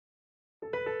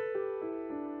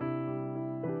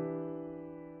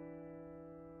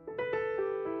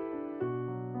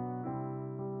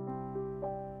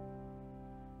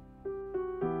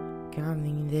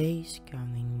Counting days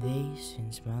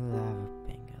since my lava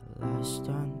pen got lost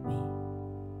on me.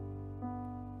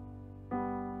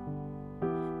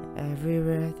 Every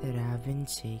breath that I've been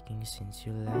taking since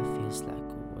you left feels like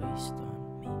a waste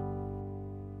on me.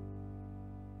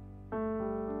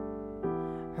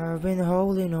 I've been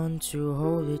holding on to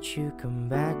hope that you come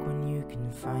back when you can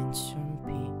find some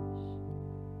peace.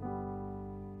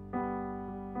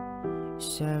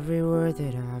 'Cause every word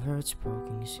that I've heard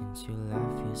spoken since you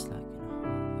left feels like in a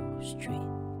hollow street.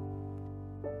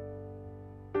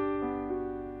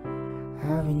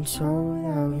 I've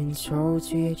been told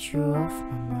to get you off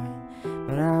my mind,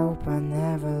 but I hope I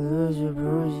never lose the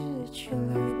bruises that you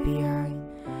left behind.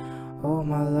 Oh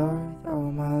my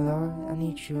Lord, I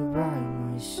need you by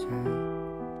my side.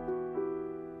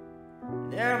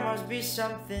 There must be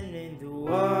something in the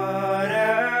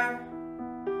water,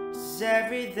 'cause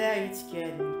every day it's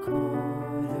getting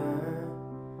colder.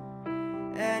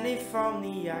 And if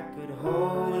only I could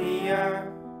hold you,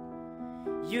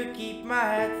 you keep my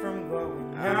head from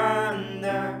going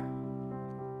under.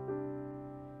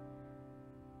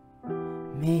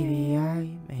 Maybe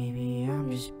I'm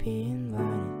just being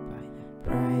blinded by the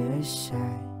brighter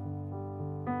side.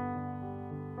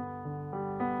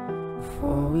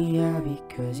 For we are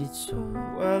because it's so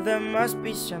well, there must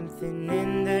be something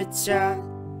in the tide.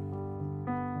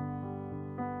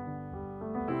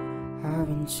 I've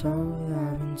been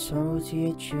told to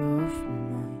get you off my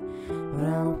mind, but I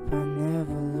hope I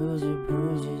never lose the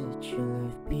bruises that you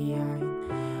left behind.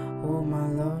 Oh my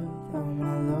Lord,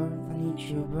 I need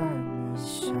you by my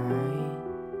side.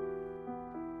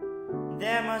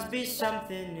 There must be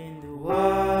something in the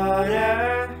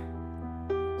water,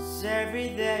 'cause every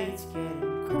day it's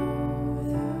getting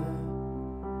colder.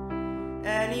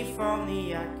 And if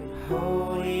only I could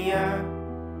hold you,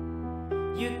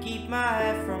 you keep my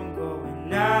head from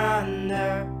going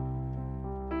under.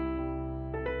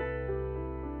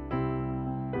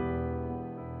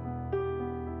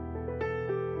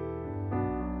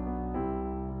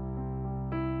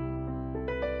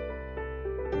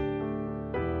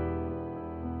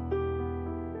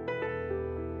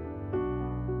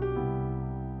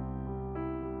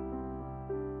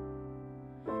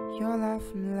 Your life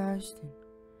I'm lost in,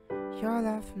 your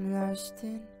life I'm lost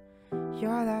in,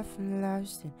 your life I'm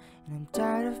lost in, and I'm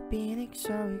tired of being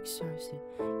so exhausted.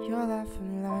 Your life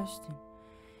I'm lost in,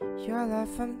 your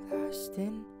life I'm lost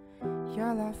in,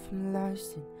 your life I'm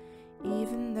lost in,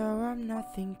 even though I'm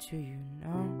nothing to you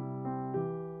now.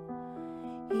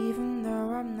 Even though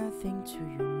I'm nothing to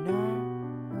you now.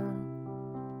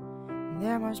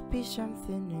 There must be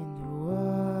something in the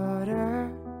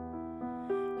water,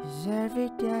 'cause every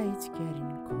day it's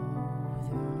getting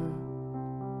colder.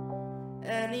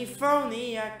 And if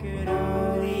only I could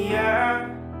hold you,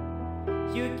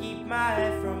 you keep my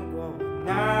head from going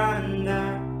under.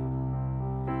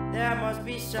 There must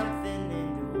be something in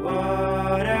the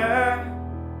water,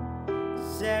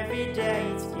 'cause every day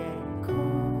it's getting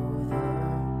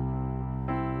colder.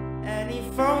 And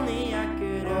if only I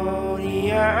could hold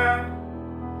you,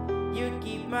 you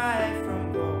keep my head from